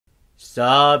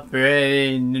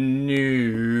Spreading the news.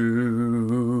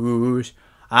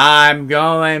 I'm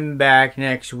going back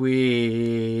next week.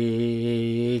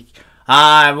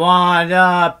 I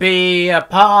wanna be a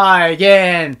part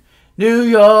again. New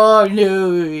York,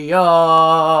 New York.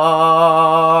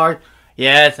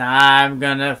 Yes, I'm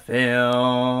gonna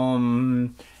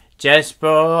film just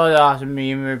for the awesome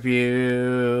meme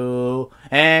review,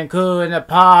 and including a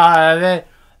part of it,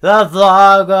 the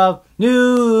vlog of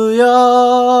New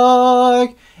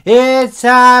York. It's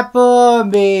time for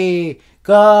me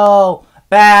go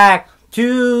back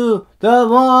to the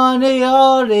one and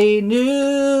only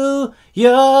New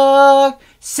York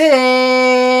City.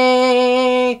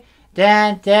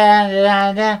 Dun, dun,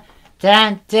 dun, dun,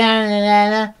 dun,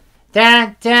 dun,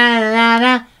 dun,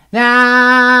 dun,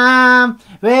 dun,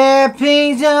 where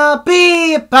things will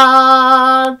be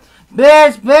apart.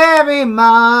 There's very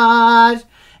much,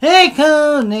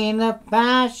 including the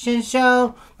fashion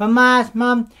show from my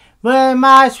mom, where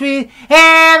my sweet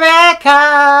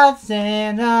Erica's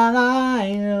in the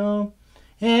line.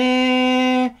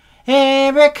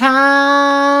 Erica,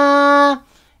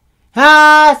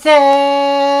 I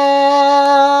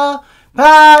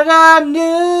part of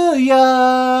New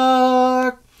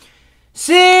York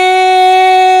City.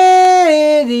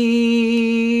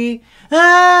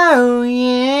 Oh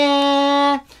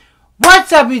yeah.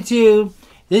 What's up, YouTube?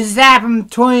 This is Zap from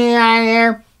 29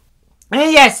 here.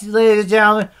 And yes, ladies and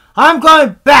gentlemen, I'm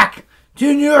going back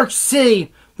to New York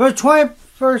City for the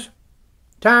 21st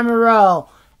time in a row.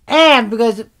 And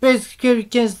because basically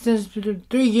since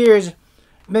 3 years I've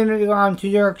been going to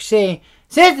New York City.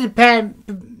 Since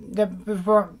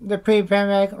before the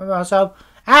pre-pandemic also.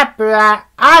 After that,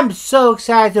 I'm so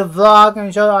excited to vlog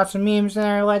and show lots of memes and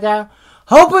everything like that.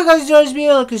 Hope you guys enjoy this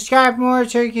video. Like, subscribe for more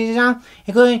turkeys on,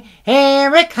 including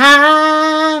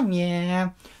Erica. Yeah.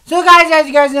 So guys, as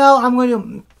you guys know, I'm going to do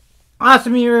an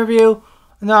awesome meme review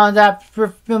and all that,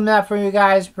 film that for you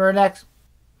guys for next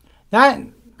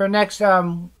Thursday.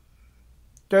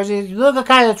 Look at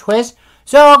kind of a twist.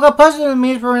 So I'll go post the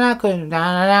memes for now.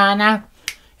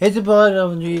 It's a bullet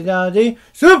of the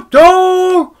soup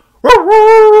dog.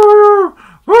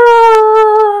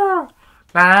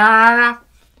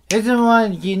 It's the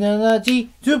one the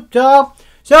soup dog.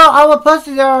 So I will post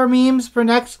our memes for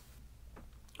next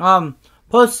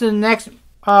post the next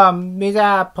memes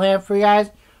I have planned for you guys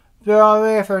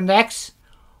for next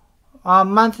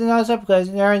month and all stuff, because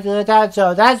everything like that.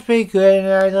 So that's pretty good and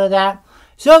everything like that.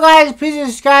 So guys, please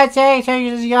subscribe today, turn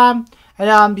your on,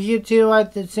 and YouTube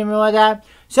like the similar like that.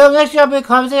 So next year I'll be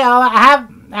commenting. I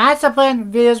had some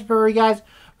planned videos for you guys,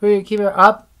 for you to keep it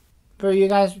up, for you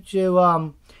guys to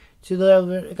let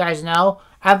you guys know.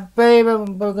 We're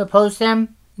gonna post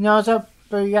them, and also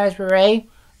for you guys for Ray,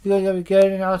 because it'll be good,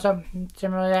 and also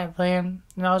similar to that plan,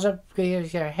 and also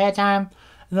because you ahead time,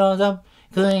 and also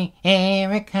including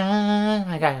Erica.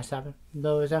 I gotta stop it.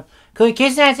 Including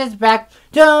Kiss and Says back.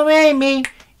 Don't wait me,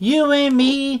 you and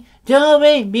me. Don't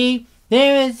wait me.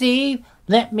 There is Eve.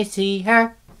 Let me see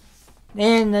her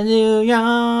in the New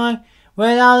York,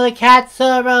 where all the cats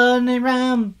are running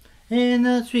around in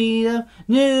the street of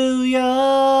New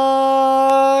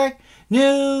York,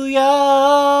 New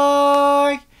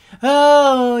York.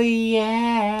 Oh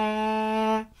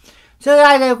yeah. So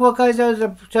guys, what guys, that was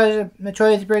the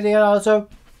choice birthday also.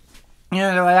 You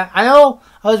know, I know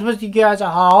I was supposed to give you guys a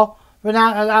haul, but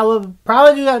now I will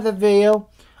probably do that the video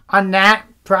on that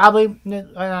probably this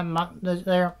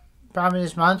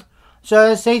month.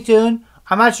 So stay tuned.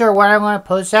 I'm not sure when I'm going to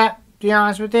post that, to be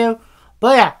honest with you.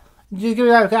 But yeah, just give it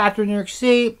that after New York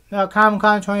City,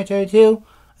 Comic-Con 2022,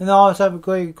 and also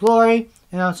Great Glory,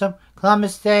 and also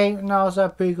Columbus Day, and also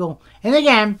pretty cool. And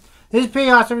again, this is pretty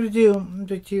awesome to do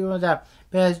with that,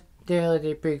 because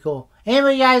they're pretty cool.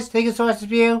 Anyway, guys, thank you so much for this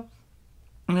video.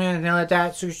 And anything like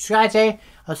that. So subscribe today.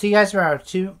 I'll see you guys tomorrow.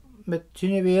 Two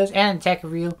new videos and a tech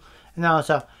review. And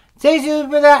also, stay tuned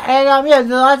for that. And yeah,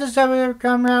 there's lots of stuff that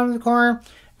come around the corner.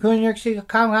 Go to New York City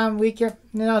Comic-Con week here.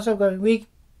 And then also go to week.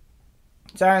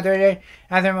 Starting on Thursday.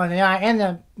 After Monday night.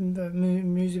 And the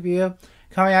music video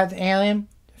coming out. The Alien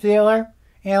Thriller.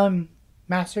 Alien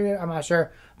Master. I'm not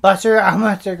sure. Buster. I'm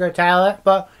not sure go title it.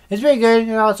 But it's pretty good.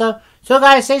 And also, so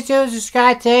guys, stay tuned.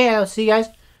 Subscribe today. And I'll see you guys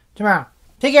tomorrow.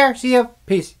 Take care. See you.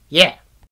 Peace. Yeah.